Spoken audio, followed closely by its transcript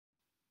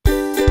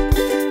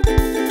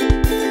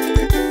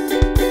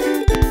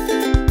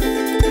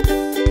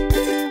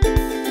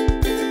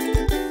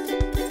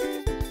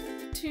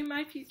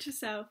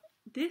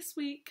This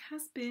week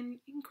has been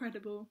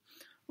incredible.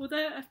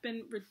 Although I've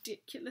been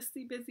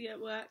ridiculously busy at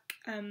work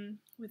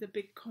with a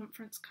big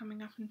conference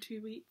coming up in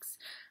 2 weeks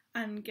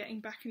and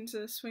getting back into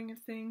the swing of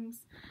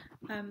things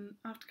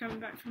after coming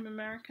back from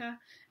America,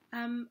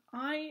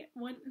 I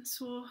went and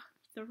saw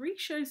 3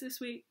 shows this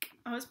week.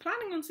 I was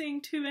planning on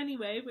seeing 2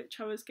 anyway, which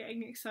I was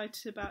getting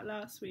excited about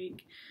last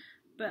week,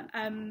 but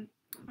I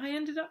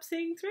ended up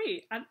seeing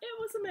 3 and it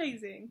was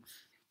amazing.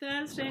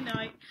 Thursday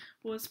night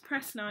was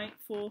press night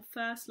for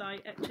First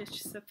Light at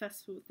Chichester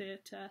Festival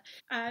Theatre,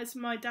 as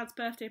my dad's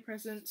birthday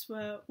presents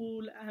were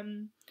all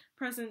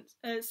presents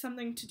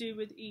something to do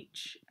with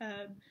each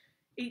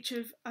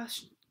of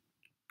us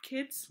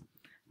kids.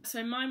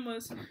 So mine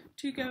was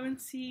to go and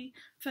see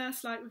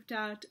First Light with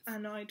Dad,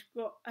 and I'd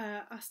got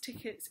us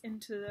tickets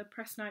into the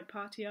press night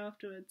party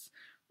afterwards,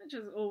 which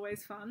was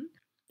always fun.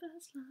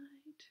 First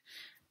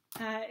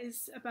Light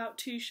is about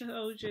 2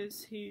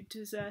 soldiers who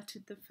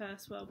deserted the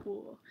First World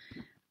War,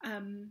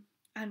 and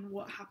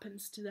what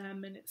happens to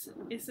them. And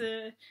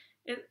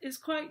it's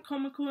quite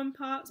comical in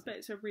parts, but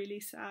it's a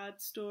really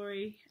sad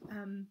story,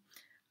 and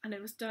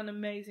it was done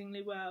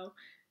amazingly well.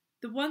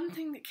 The one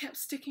thing that kept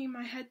sticking in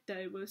my head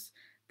though was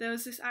there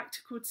was this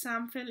actor called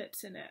Sam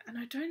Phillips in it, and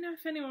I don't know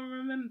if anyone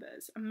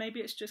remembers, and maybe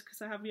it's just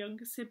because I have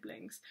younger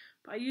siblings,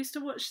 but I used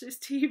to watch this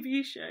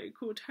TV show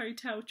called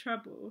Hotel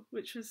Trouble,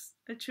 which was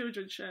a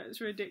children's show. It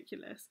was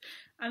ridiculous,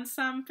 and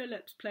Sam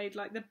Phillips played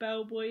like the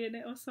bellboy in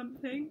it or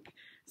something,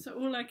 so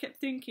all I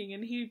kept thinking,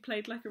 and he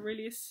played like a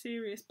really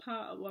serious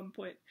part at one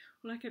point,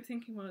 all I kept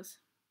thinking was,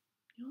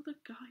 you're the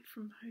guy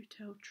from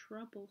Hotel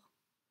Trouble.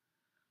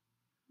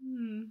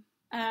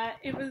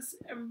 It was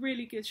a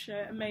really good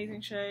show,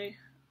 amazing show.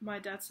 My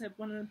dad said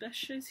one of the best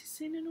shows he's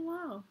seen in a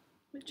while,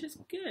 which is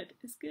good.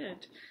 It's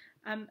good,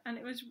 and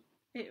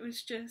it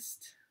was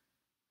just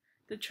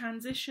the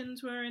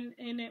transitions were in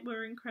it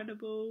were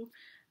incredible.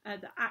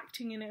 The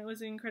acting in it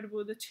was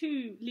incredible. The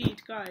 2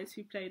 lead guys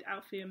who played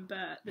Alfie and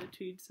Bert, the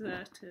 2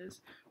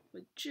 deserters,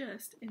 were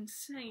just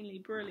insanely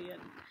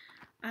brilliant.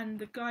 And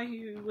the guy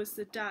who was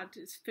the dad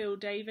is Phil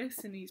Davis,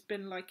 and he's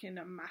been like in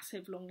a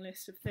massive long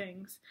list of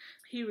things.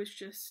 He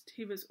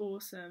was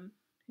awesome.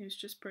 He was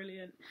just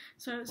brilliant.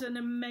 So it's an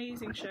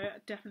amazing show. I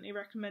definitely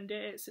recommend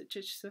it. It's at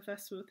Chichester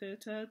Festival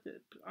Theatre.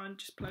 I'm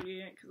just plugging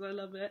it because I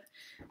love it,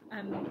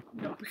 and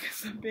not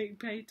because I'm being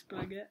paid to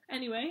plug it.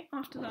 Anyway,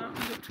 after that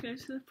I got to go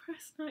to the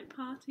press night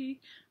party,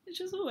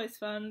 which is always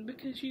fun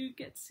because you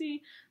get to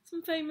see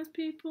some famous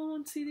people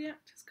and see the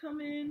actors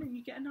come in, and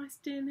you get a nice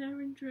dinner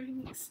and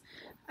drinks.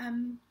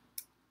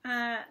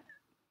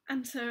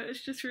 And so it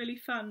was just really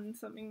fun,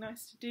 something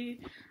nice to do.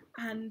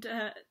 And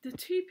the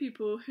 2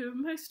 people who were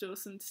most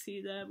awesome to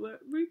see there were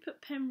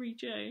Rupert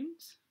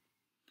Penry-Jones,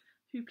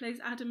 who plays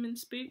Adam in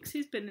Spooks.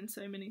 He's been in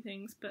so many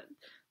things, but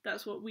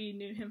that's what we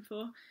knew him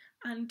for.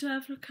 And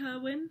Dervla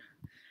Kirwan,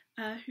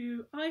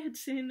 who I had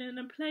seen in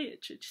a play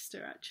at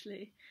Chichester,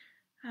 actually.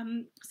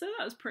 So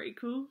that was pretty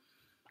cool,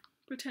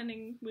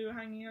 pretending we were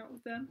hanging out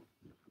with them.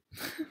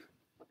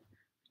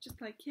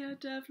 Just like, yeah,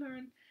 Dervla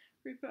and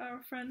Rupert are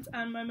our friends,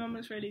 and my mum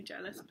was really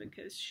jealous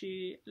because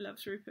she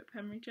loves Rupert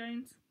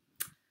Penry-Jones.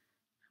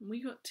 And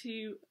we got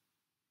to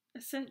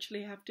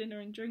essentially have dinner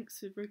and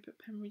drinks with Rupert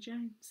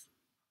Penry-Jones.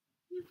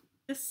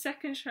 The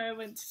second show I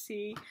went to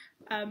see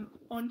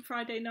on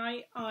Friday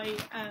night,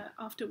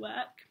 after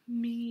work,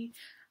 me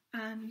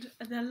and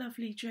the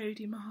lovely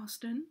Jodie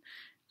Marsden,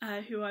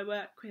 who I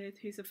work with,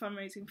 who's a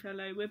fundraising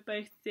fellow, we're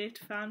both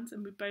theatre fans,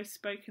 and we've both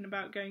spoken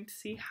about going to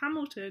see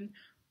Hamilton,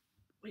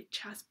 which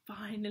has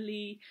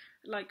finally,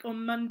 like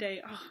on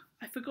Monday,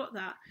 I forgot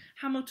that,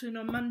 Hamilton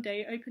on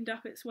Monday opened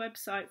up its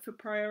website for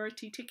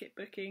priority ticket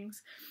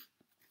bookings,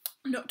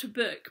 not to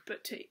book,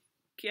 but to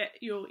get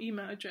your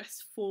email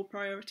address for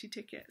priority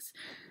tickets.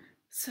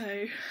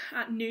 So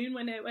at noon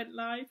when it went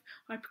live,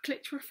 I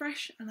clicked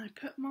refresh and I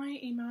put my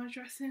email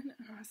address in,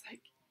 and I was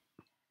like,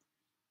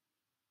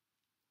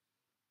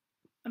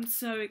 I'm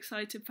so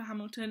excited for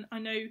Hamilton. I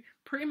know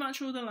pretty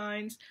much all the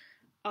lines.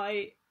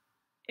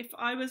 If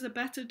I was a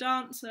better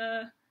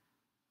dancer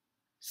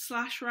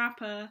 /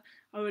 rapper,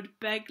 I would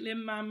beg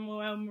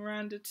Lin-Manuel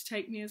Miranda to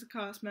take me as a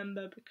cast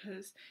member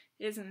because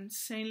it's an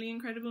insanely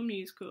incredible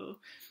musical.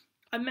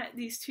 I met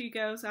these 2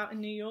 girls out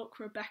in New York,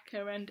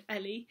 Rebecca and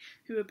Ellie,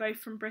 who were both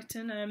from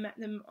Britain, and I met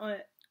them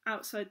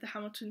outside the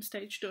Hamilton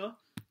stage door.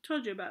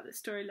 Told you about this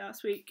story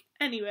last week.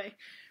 Anyway,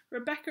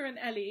 Rebecca and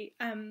Ellie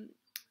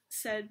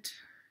said,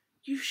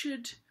 you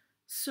should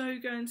so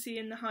go and see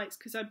In the Heights,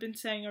 because I've been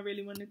saying I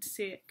really wanted to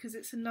see it, because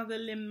it's another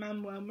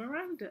Lin-Manuel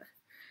Miranda.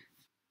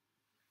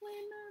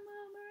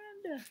 Lin-Manuel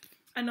Miranda.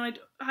 And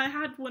I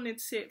had wanted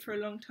to see it for a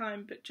long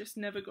time, but just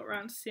never got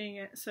around to seeing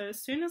it. So as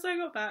soon as I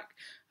got back,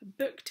 I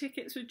booked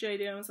tickets with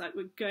Jodie, and I was like,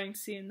 we're going to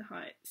see In the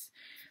Heights.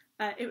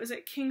 It was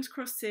at King's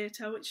Cross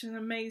Theatre, which is an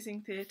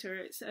amazing theatre.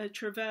 It's a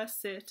traverse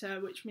theatre,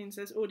 which means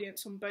there's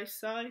audience on both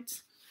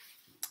sides.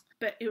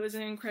 But it was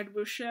an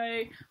incredible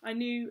show. I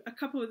knew a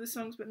couple of the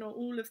songs, but not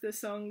all of the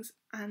songs,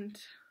 and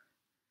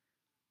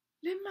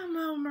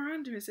Lin-Manuel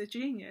Miranda is a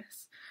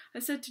genius. I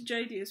said to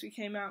Jodie as we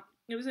came out,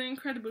 it was an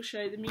incredible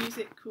show. The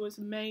music was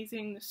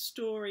amazing. The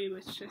story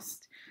was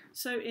just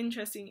so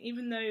interesting.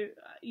 Even though,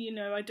 you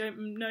know, I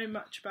don't know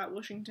much about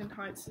Washington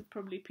Heights, as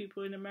probably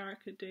people in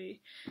America do,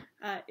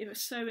 it was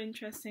so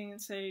interesting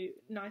and so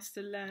nice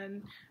to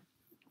learn,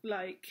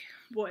 like,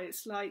 what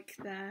it's like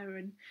there,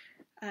 and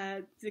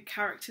the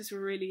characters were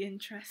really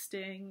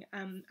interesting,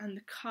 and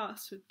the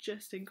cast was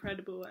just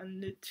incredible,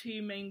 and the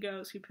two main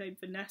girls who played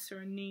Vanessa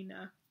and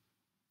Nina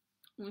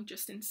were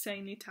just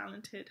insanely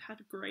talented,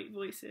 had great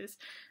voices,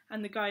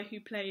 and the guy who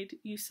played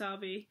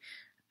Usavi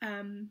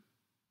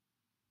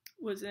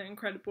was an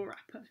incredible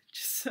rapper,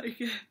 just so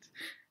good.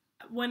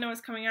 When I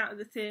was coming out of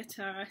the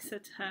theatre, I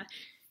said to her,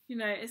 you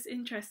know, it's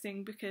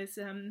interesting because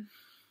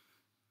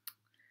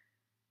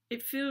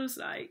it feels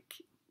like,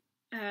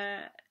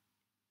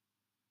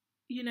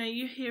 you know,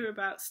 you hear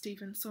about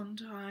Stephen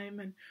Sondheim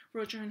and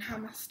Roger and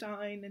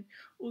Hammerstein and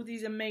all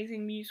these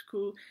amazing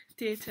musical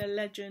theatre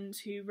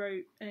legends who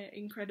wrote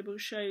incredible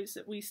shows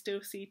that we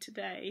still see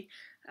today.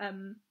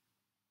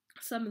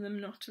 Some of them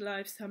not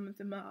alive, some of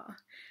them are.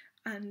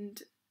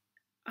 And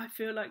I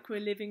feel like we're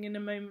living in a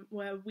moment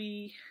where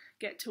we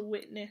get to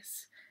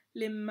witness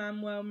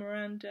Lin-Manuel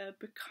Miranda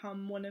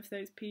become one of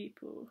those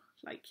people.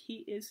 Like,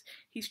 he's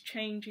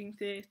changing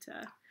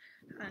theatre,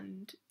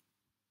 and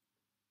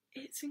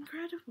it's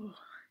incredible.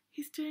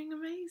 He's doing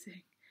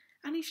amazing.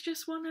 And he's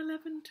just won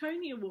 11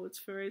 Tony Awards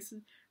for his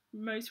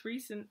most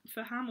recent,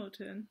 for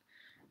Hamilton,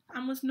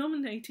 and was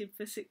nominated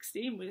for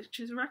 16, which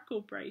is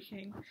record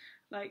breaking.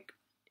 Like,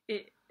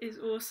 it is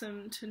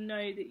awesome to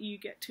know that you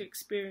get to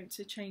experience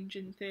a change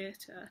in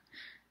theatre,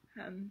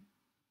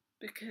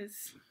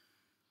 because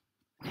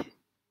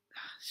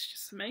it's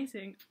just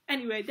amazing.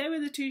 Anyway, they were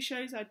the two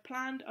shows I'd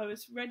planned. I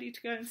was ready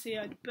to go and see.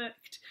 I'd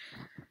booked.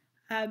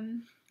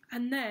 And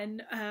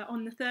then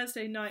on the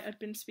Thursday night, I'd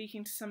been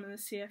speaking to some of the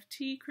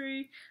CFT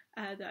crew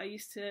that I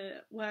used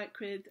to work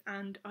with,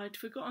 and I'd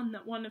forgotten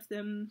that one of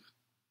them,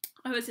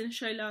 I was in a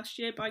show last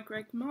year by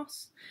Greg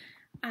Moss,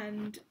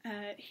 and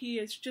he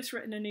has just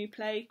written a new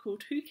play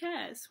called Who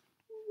Cares?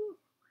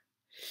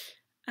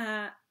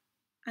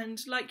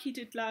 And like he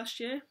did last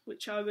year,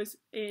 which I was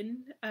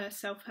in,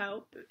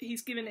 Self-Help,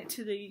 he's given it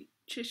to the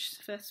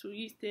Chichester Festival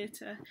Youth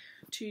Theatre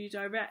to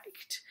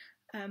direct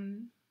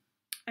and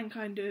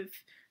kind of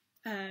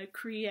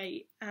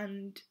create,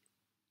 and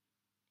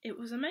it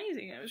was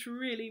amazing. It was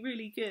really,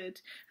 really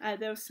good.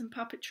 There was some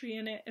puppetry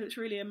in it. It was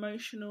really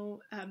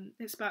emotional.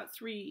 It's about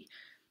 3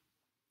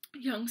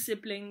 young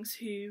siblings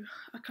who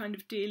are kind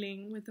of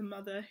dealing with a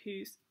mother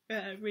who's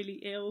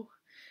really ill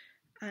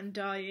and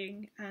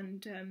dying,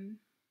 and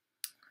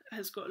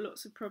has got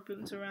lots of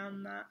problems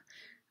around that.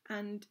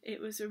 And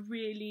it was a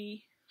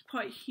really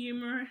quite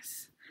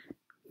humorous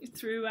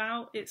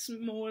throughout. It's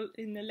more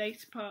in the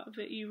later part of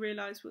it you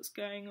realise what's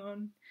going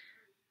on,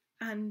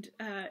 and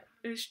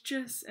it's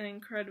just an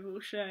incredible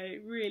show.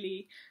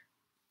 Really,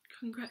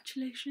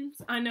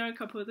 congratulations. I know a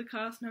couple of the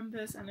cast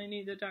members, and I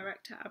knew the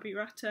director, Abby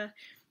Rutter,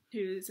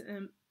 who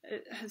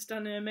has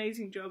done an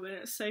amazing job, and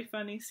it's so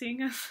funny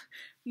seeing us,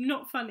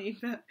 not funny,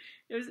 but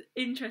it was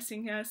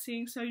interesting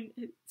seeing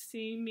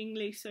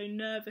seemingly so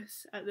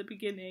nervous at the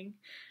beginning,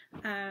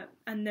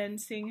 and then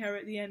seeing her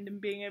at the end and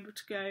being able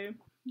to go,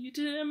 "You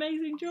did an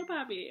amazing job,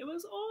 Abby, it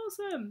was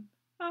awesome."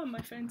 Oh,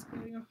 my phone's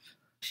going off.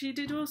 She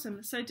did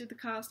awesome. So did the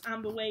cast,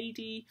 Amber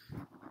Wadey,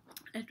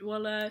 Ed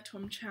Waller,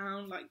 Tom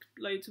Chown, like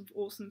loads of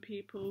awesome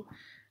people.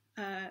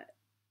 I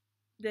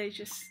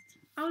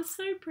was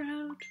so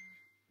proud.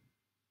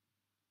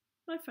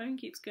 My phone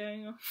keeps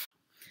going off.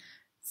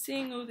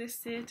 Seeing all this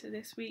theatre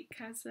this week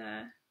has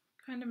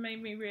kind of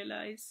made me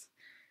realise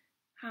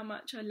how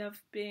much I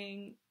love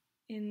being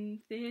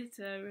in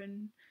theatre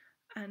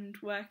and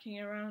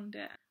working around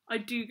it. I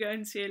do go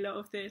and see a lot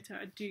of theatre.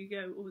 I do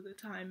go all the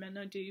time, and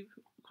I do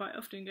quite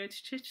often go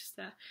to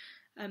Chichester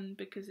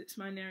because it's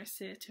my nearest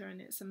theatre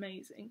and it's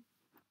amazing.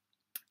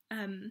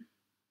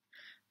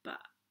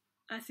 But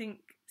I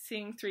think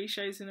seeing 3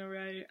 shows in a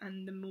row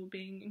and them all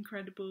being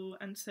incredible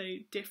and so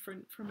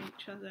different from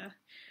each other,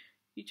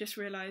 you just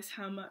realise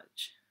how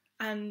much,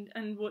 and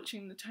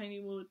watching the Tony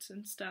Awards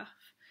and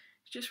stuff,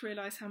 you just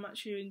realise how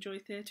much you enjoy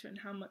theatre and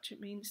how much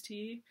it means to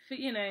you. But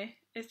you know,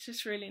 it's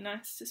just really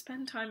nice to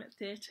spend time at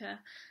theatre,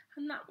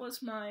 and that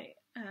was my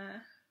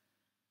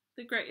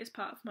the greatest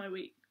part of my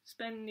week,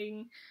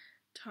 spending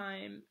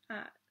time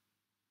at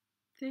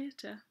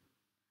theatre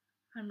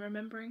and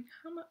remembering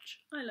how much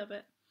I love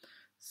it.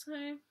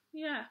 So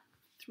yeah,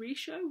 3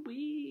 show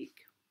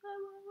week.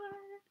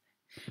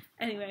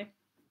 Anyway,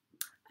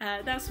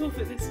 that's all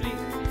for this week.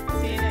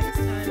 See you next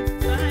time.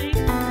 Bye.